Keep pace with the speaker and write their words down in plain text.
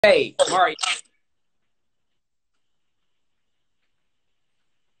Hey, Mario,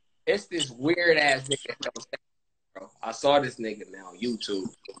 it's this weird ass nigga, bro. I saw this nigga, man, on YouTube.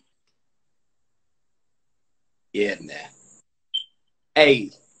 Yeah, man.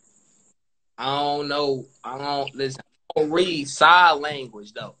 Hey, I don't know. I don't listen. I don't read sign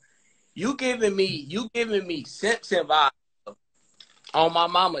language though. You giving me Simpson vibes on my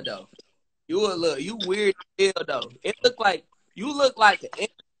mama though. You weird as hell though. You look like an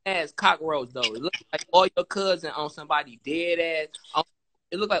ass cockroach though. It look like all your cousin on somebody dead ass.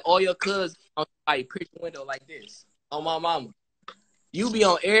 It look like all your cousins on somebody picture window like this. On my mama. You be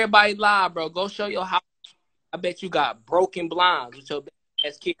on everybody live, bro. Go show your house. I bet you got broken blinds with your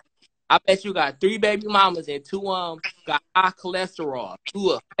ass kid. I bet you got 3 baby mamas and 2 got high cholesterol.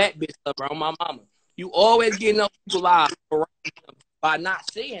 You a fat bitch lover on my mama. You always getting up people live by not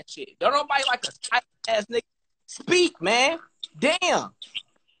saying shit. Don't nobody like a tight ass nigga speak, man. Damn.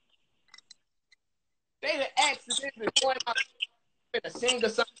 They the accidentally going out to sing or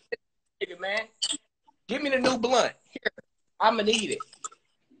something, nigga, man. Give me the new blunt. Here, I'ma need it.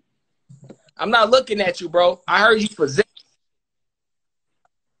 I'm not looking at you, bro. I heard you possess.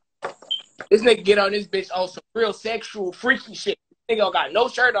 This nigga get on this bitch on some real sexual freaky shit. This nigga don't got no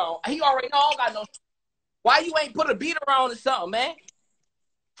shirt on. He already know I don't got no shirt. Why you ain't put a beater on or something, man?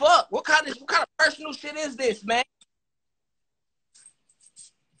 Fuck. What kind of personal shit is this, man?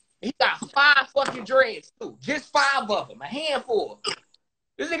 He got 5 fucking dreads, too. Just 5 of them. A handful.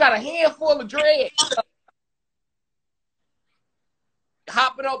 This nigga got a handful of dreads.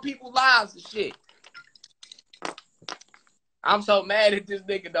 Hopping on people's lives and shit. I'm so mad at this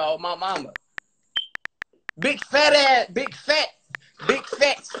nigga, dog. My mama. Big fat,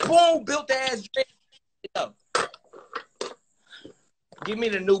 spoon built ass dreads. Give me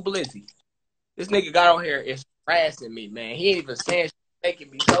the new Blizzy. This nigga got on here is harassing me, man. He ain't even saying shit, making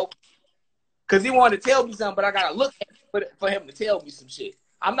me so. Cause he wanted to tell me something, but I gotta look at it for him to tell me some shit.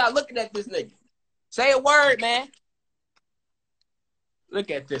 I'm not looking at this nigga. Say a word, man. Look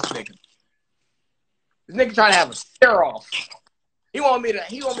at this nigga. This nigga trying to have a stare off. He want me to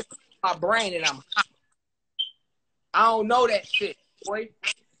put my brain and I don't know that shit, boy.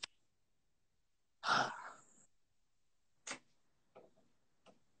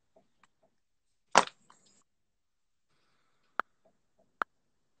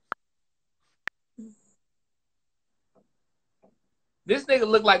 This nigga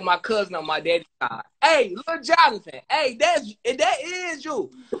look like my cousin on my daddy's side. Hey, little Jonathan. Hey, that is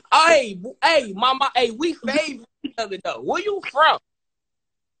you. Hey, mama. Hey, we favor each other though. Where you from?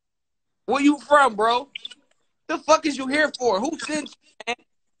 Where you from, bro? The fuck is you here for? Who sent you, man?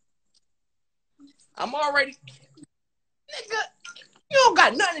 I'm already, nigga. You don't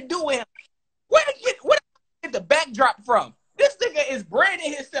got nothing to do with him. Where did I get the backdrop from? This nigga is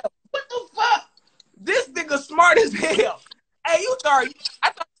branding himself. What the fuck? This nigga smart as hell. Hey, you sorry?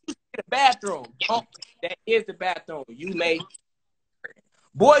 I thought you was in the bathroom. Oh, that is the bathroom. You made.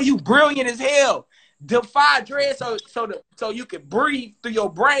 Boy, you brilliant as hell. Defy dread so you can breathe through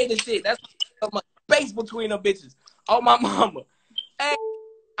your brain and shit. That's so much space between them bitches. Oh my mama. Hey,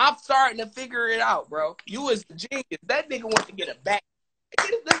 I'm starting to figure it out, bro. You was a genius. That nigga wants to get a back.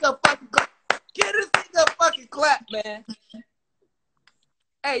 Get this nigga a fucking clap, man.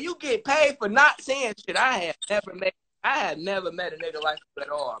 Hey, you get paid for not saying shit. I had never met a nigga like you at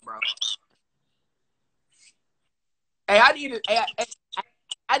all, bro. Hey, I need to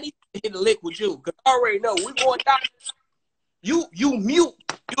hit a lick with you, because I already know we going down. You mute.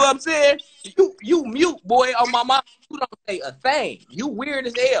 You know what I'm saying? You mute, boy, on my mom. You don't say a thing. You weird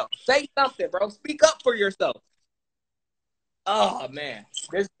as hell. Say something, bro. Speak up for yourself. Oh, man.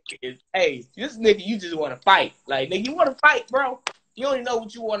 This nigga, you just want to fight. Like, nigga, you want to fight, bro? You don't even know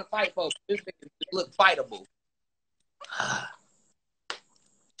what you want to fight for. This nigga look fightable.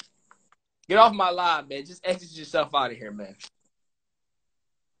 Get off my live, man. Just exit yourself out of here, man.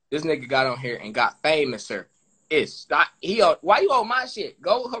 This nigga got on here and got famous, sir. It's not why you on my shit?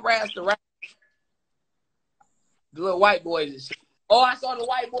 Go harass the little white boys and shit. Oh, I saw the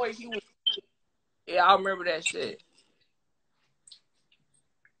white boys. Yeah, I remember that shit.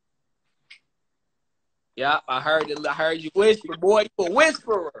 Yeah, I heard you whisper, boy. You a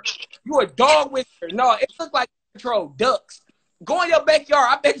whisperer. You a dog whisperer. No, it looked like you control ducks. Go in your backyard.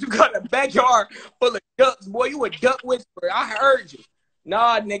 I bet you got a backyard full of ducks, boy. You a duck whisperer. I heard you.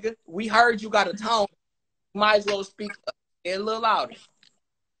 Nah, nigga. We heard you got a tone. Might as well speak up. Get a little louder.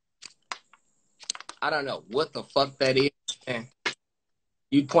 I don't know what the fuck that is, man.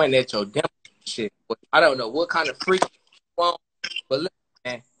 You pointing at your dimple shit. I don't know what kind of freak you want, but look,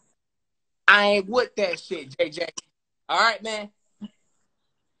 man. I ain't with that shit, JJ. All right, man?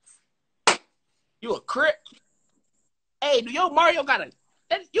 You a crip? Hey, do your Mario got a?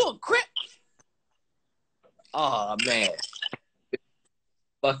 You a crip? Oh man,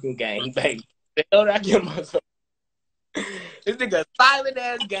 fucking game, baby. The hell did I get myself? This nigga silent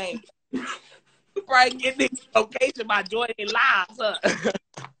ass game. You probably get this location by joining lives, huh?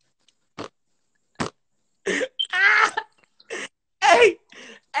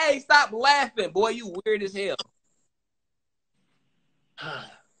 Hey, stop laughing, boy. You weird as hell.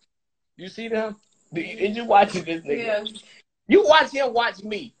 You see them? Did you watch this nigga? Yeah. You watch him watch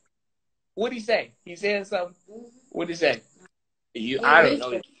me. What'd he say? He said something? What'd he say? I don't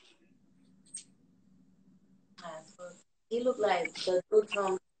know. He looked like the dude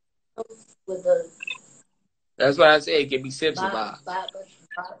from with the. That's what I said. It can be Simpson vibe.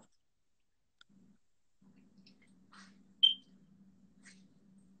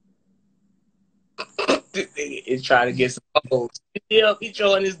 This nigga is trying to get some goals. He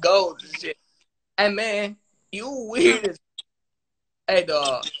showing his goals and shit. Hey man, you weird as. Hey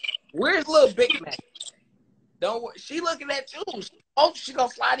dog, where's little Big Mac? Don't she looking at you? She gonna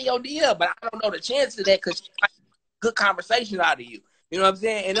fly to your DM, but I don't know the chance of that because she got good conversation out of you. You know what I'm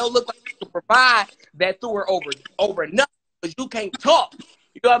saying? And it'll look like you can provide that through her over nothing because you can't talk.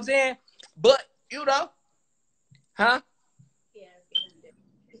 You know what I'm saying? But you know, huh? Yeah.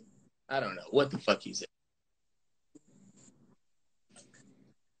 I don't know what the fuck he said.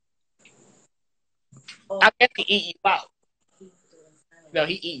 I guess he eat you out. No,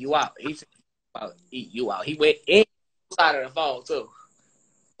 he eat you out. He said, eat you out. He went inside of the phone too.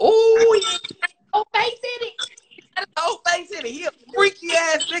 Ooh, he got his whole face in it. He got his whole face in it. He a freaky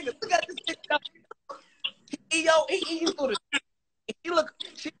ass nigga. Look at this nigga. He eat you through the.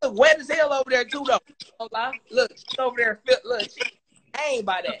 She look wet as hell over there too though. Don't lie. Look, she's over there. Look, she ain't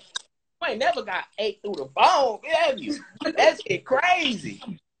by that. You ain't never got ate through the phone, have you? That's it crazy.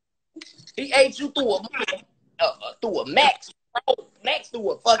 He ate you through a max, bro. Max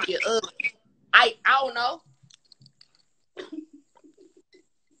through a fucking I don't know.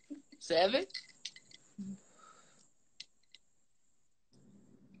 7.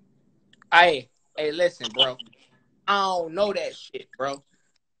 Hey, listen, bro. I don't know that shit, bro.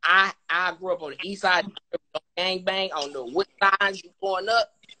 I grew up on the east side, gang bang. I don't know what lines you going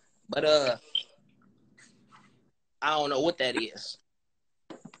up, but I don't know what that is.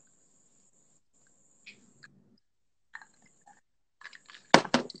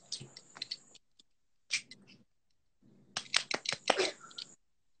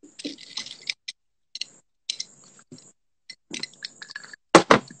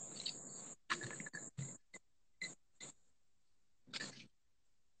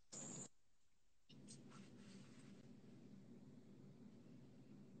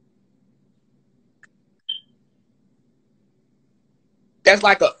 That's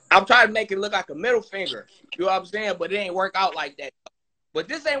like I'm trying to make it look like a middle finger. You know what I'm saying? But it ain't work out like that. But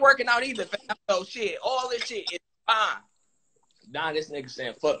this ain't working out either, fam. So shit, all this shit is fine. Nah, this nigga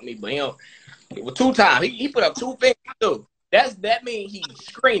saying fuck me, but it was 2 times. He put up 2 fingers too. That means he's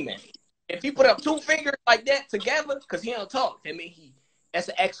screaming. If he put up 2 fingers like that together, cause he don't talk, that mean that's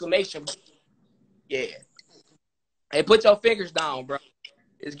an exclamation. Yeah. Hey, put your fingers down, bro.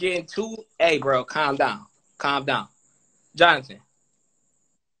 It's getting too. Hey, bro, calm down. Calm down. Jonathan.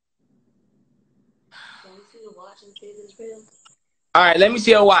 Can we see the watch and see if it's real? All right, let me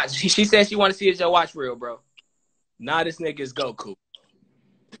see your watch. She said she want to see if your watch real, bro. Nah, this nigga is Goku.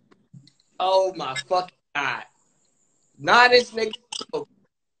 Oh my fucking god. Nah, this nigga is Goku.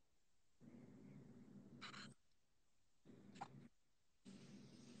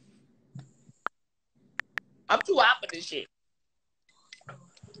 I'm too hot for this shit.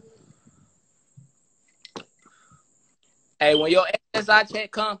 Hey, when your SSI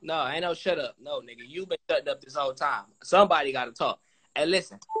check come, no, ain't no shut up. No, nigga, you been shutting up this whole time. Somebody got to talk. Hey,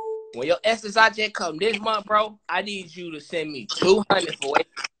 listen, when your SSI check come this month, bro, I need you to send me 200 for it.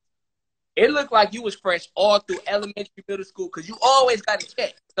 It looked like you was fresh all through elementary, middle school, because you always got to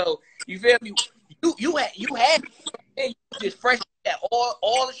check. So, you feel me? You had you just fresh at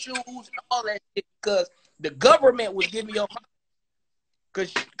all the shoes and all that shit because the government was giving your money.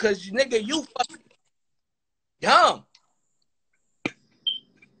 Cause nigga, you fucking dumb.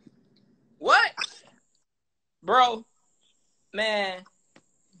 What? Bro, man.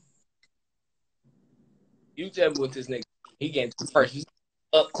 You tell me what this nigga, he getting first. He's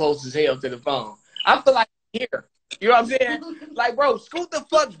up close as hell to the phone. I feel like here. You know what I'm saying? Like, bro, scoot the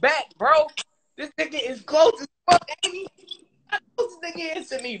fuck back, bro. This nigga is close as fuck, ain't he? How close this nigga is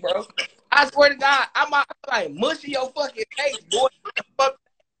to me, bro? I swear to God, I'm like mushing your fucking face, boy. Fuck.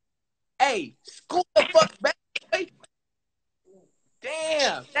 Hey, scoot the fuck back, boy.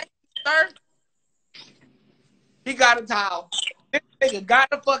 Damn. Thank you, sir. got a towel. This nigga got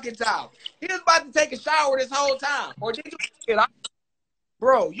a fucking towel. He was about to take a shower this whole time. Or did you?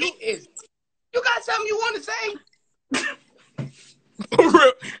 Bro, you got something you want to say?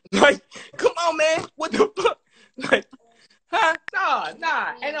 Like, come on, man. What the fuck? Like, huh?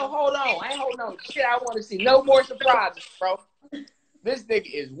 Nah. Ain't no hold on. I ain't holding on. Shit, I want to see no more surprises, bro. This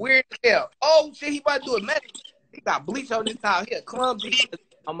nigga is weird as hell. Oh, shit, he about to do a medic. He got bleach on this towel. He a clumsy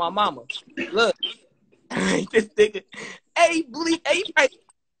on my mama. Look. This nigga. Hey, bleach. Hey, he might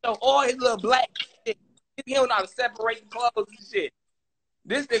show all his little black shit. He don't know how to separate the clothes and shit.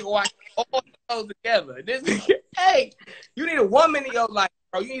 This nigga watch all the clothes together. This nigga, hey, you need a woman in your life,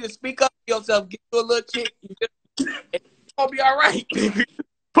 bro. You need to speak up for yourself. Get you a little chick. It's gonna be all right, nigga.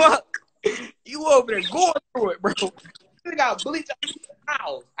 Fuck. You over there going through it, bro. You got bleach on your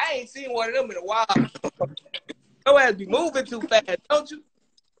house. I ain't seen one of them in a while. Your ass be moving too fast, don't you?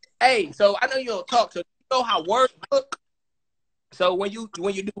 Hey, so I know you don't talk, so you know how words look. So when you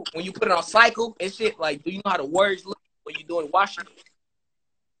put it on cycle and shit, like, do you know how the words look when you doing washing?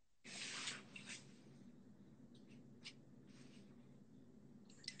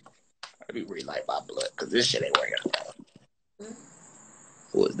 I be relight my blood because this shit ain't working.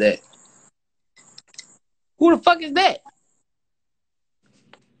 Who is that? Who the fuck is that?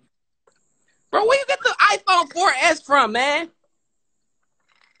 Bro, where you get the iPhone 4S from, man?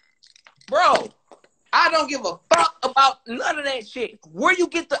 Bro, I don't give a fuck about none of that shit. Where you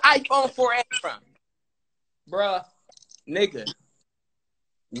get the iPhone 4S from? Bruh, nigga,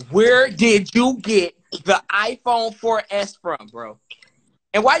 where did you get the iPhone 4S from, bro?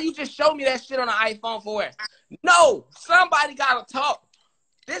 And why you just show me that shit on the iPhone 4S? No, somebody gotta talk.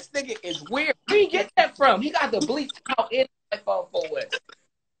 This nigga is weird. Where you get that from? He got the bleach out in the iPhone 4S.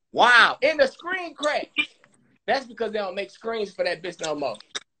 Wow, in the screen crack. That's because they don't make screens for that bitch no more.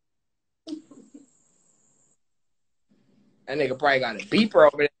 That nigga probably got a beeper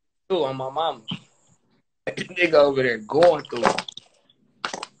over there too on my mama. That nigga over there going through it.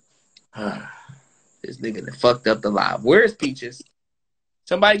 This nigga that fucked up the live. Where's Peaches?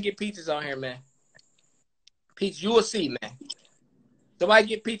 Somebody get Peaches on here, man. Peach, you will see, man. Somebody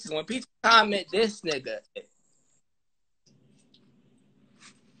get Peaches. When Peaches comment, this nigga.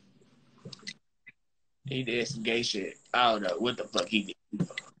 He did some gay shit. I don't know what the fuck he did.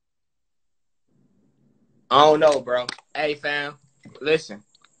 I don't know, bro. Hey, fam. Listen.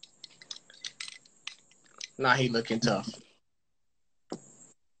 Nah, he looking tough.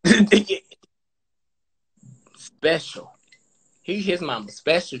 Special. He his mama's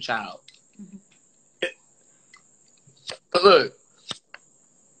special child. Look.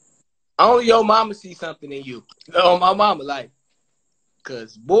 Only your mama see something in you. No, my mama like.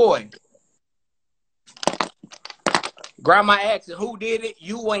 Cause boy. Grandma asking who did it.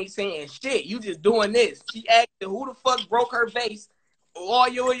 You ain't saying shit. You just doing this. She asking who the fuck broke her vase. All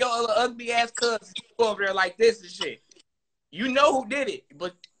you and your other ugly ass cousins over there like this and shit. You know who did it,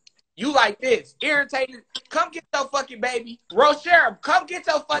 but you like this. Irritated. Come get your fucking baby. Rochelle, come get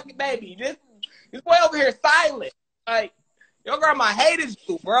your fucking baby. This boy over here silent. Like, your grandma hated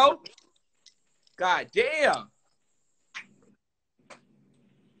you, bro. God damn.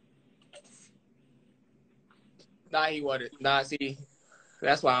 Nah, he wanted. Nah, see,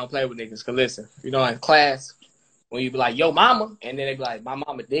 that's why I don't play with niggas. Cause listen, you know, in class, when you be like, yo, mama, and then they be like, my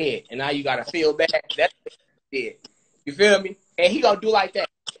mama dead. And now you gotta feel bad. That's what he did. You feel me? And he gonna do like that.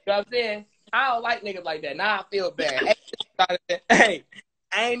 You know what I'm saying? I don't like niggas like that. Now I feel bad. Hey,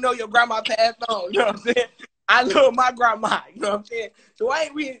 I ain't know your grandma passed on. You know what I'm saying? I love my grandma. You know what I'm saying? So I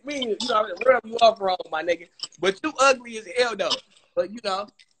ain't we you know, rub you off wrong, my nigga. But you ugly as hell, though. But, you know,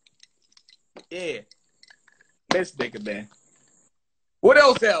 yeah. This nigga, man. What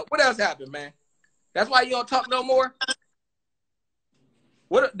else happened, man? That's why you don't talk no more?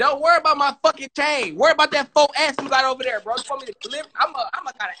 Don't worry about my fucking chain. Worry about that 4S you got over there, bro. You want me to deliver? I'm a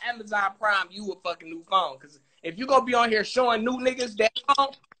gotta Amazon Prime you a fucking new phone. Because if you gonna be on here showing new niggas that phone,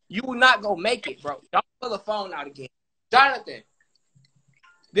 you will not go make it, bro. Don't pull the phone out again. Jonathan,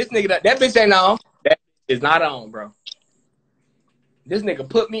 this nigga, that bitch ain't on. That is not on, bro. This nigga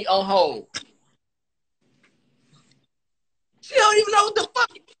put me on hold. She don't even know what the fuck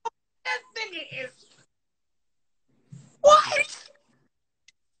that nigga is. What?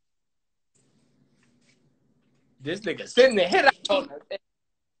 This nigga sitting the hit out on her.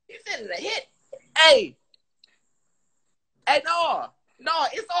 He's sitting the hit. Hey, no,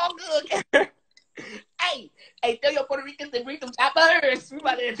 it's all good. hey, tell your Puerto Ricans to read them top of hers.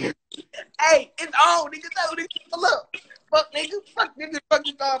 Hey, it's on, nigga. No, nigga, look. Fuck nigga, fuck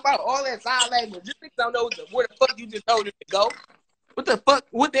you talking about all that sign language. This nigga don't know where the fuck you just told him to go. What the fuck?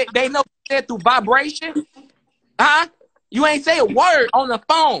 What they know that through vibration? Huh? You ain't say a word on the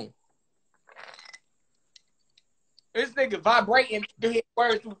phone. This nigga vibrating his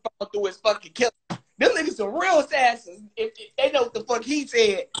words through the phone through his fucking killer. Them niggas some real assassins. If they know what the fuck he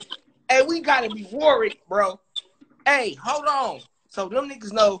said. Hey, we gotta be worried, bro. Hey, hold on. So them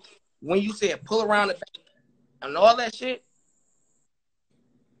niggas know when you said pull around the back and all that shit.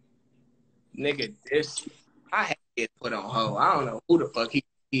 Nigga, this I had to get put on hold. I don't know who the fuck he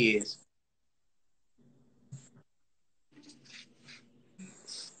is.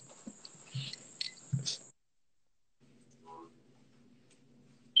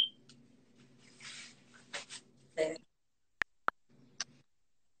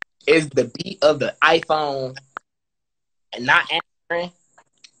 Is the beat of the iPhone and not answering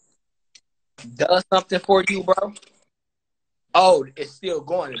does something for you, bro? Oh, it's still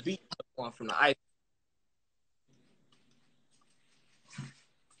going. The beat going from the iPhone.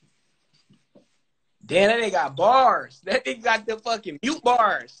 Damn, that nigga got bars. That nigga got the fucking mute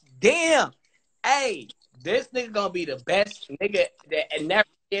bars. Damn. Hey, this nigga gonna be the best nigga that never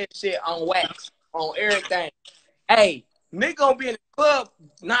did shit on wax, on everything. Hey, nigga gonna be in the club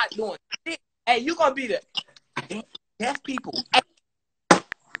not doing shit. Hey, you gonna be the deaf people. Hey,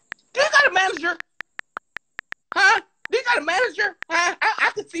 do you got a manager? Huh? Do you got a manager? Huh?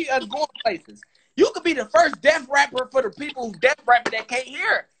 I could see us going places. You could be the first deaf rapper for the people who deaf rapper that can't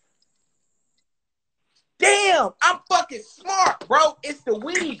hear. Damn, I'm fucking smart, bro. It's the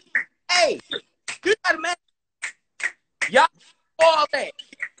weed. Hey, you got a manager? Y'all all that.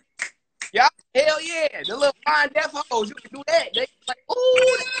 Y'all, hell yeah. The little fine deaf hoes, you can do that. They like,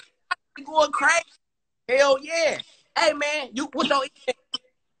 ooh, they going crazy. Hell yeah. Hey man, what's your email?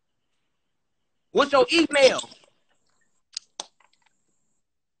 What's your email?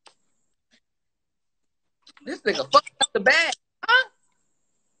 This nigga fucked up the bag. Huh?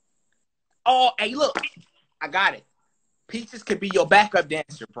 Oh, hey, look. I got it. Peaches could be your backup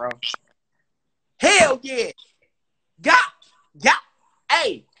dancer, bro. Hell yeah. Yeah. Yeah.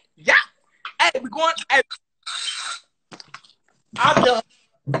 Hey. Yeah. Hey, we going. Hey. I'm done.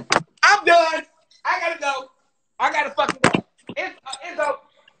 I'm done. I gotta go. I gotta fucking go. It's a,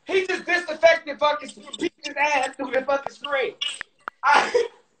 he just disinfected fucking Peaches' ass through the fucking screen.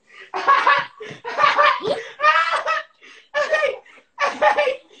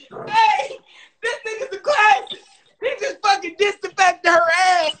 Hey, this nigga's a classic. He just fucking disinfected her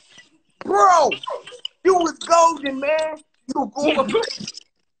ass. Bro, you was golden, man. You going.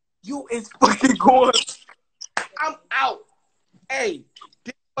 You is fucking going. I'm out. Hey,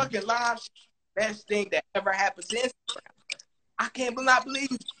 this fucking live best thing that ever happened to Instagram. I can't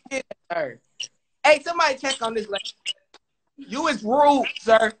believe you did that, sir. Hey, somebody check on this lady. You is rude,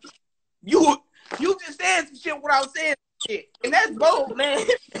 sir. You just said some shit without saying shit. And that's bold, man.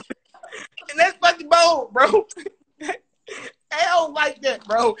 And that's fucking bold, bro. I don't like that,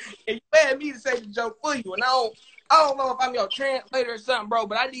 bro. And you had me to say the joke for you. And I don't know if I'm your translator or something, bro,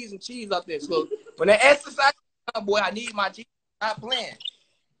 but I need some cheese up there. So when the exercise comes, boy, I need my cheese. I'm not playing.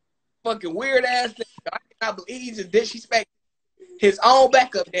 Fucking weird ass thing. I cannot believe he just disrespected his own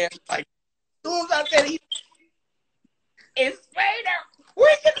backup dance. Like, as soon as I said it's Spader, where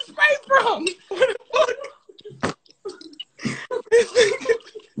you get the spray from?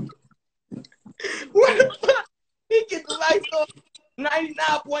 Where the fuck he get the lights on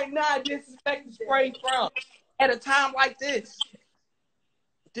 99.9 disinfectant spray from at a time like this?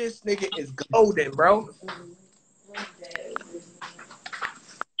 This nigga is golden, bro.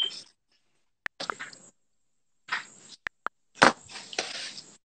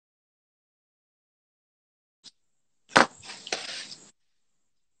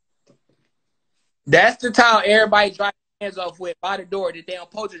 That's the towel everybody dry their hands off with by the door that they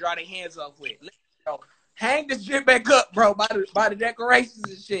don't supposed to dry their hands off with. Hang this shit back up, bro, by the decorations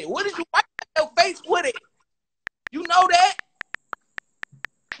and shit. What did you wipe your face with it? You know that?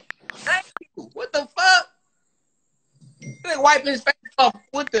 Thank you. What the fuck? They wipe his face off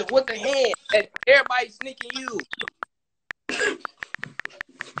with the hand that everybody sneaking you.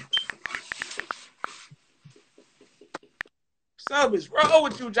 Something is wrong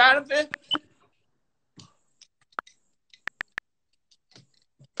with you, Jonathan.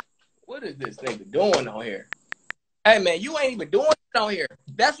 What is this nigga doing on here? Hey, man, you ain't even doing it on here.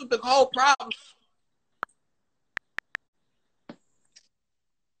 That's what the whole problem is.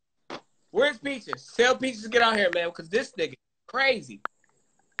 Where's Peaches? Tell Peaches to get on here, man, because this nigga is crazy.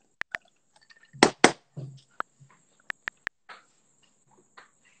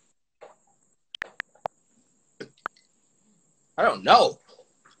 I don't know.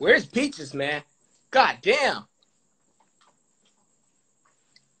 Where's Peaches, man? God damn.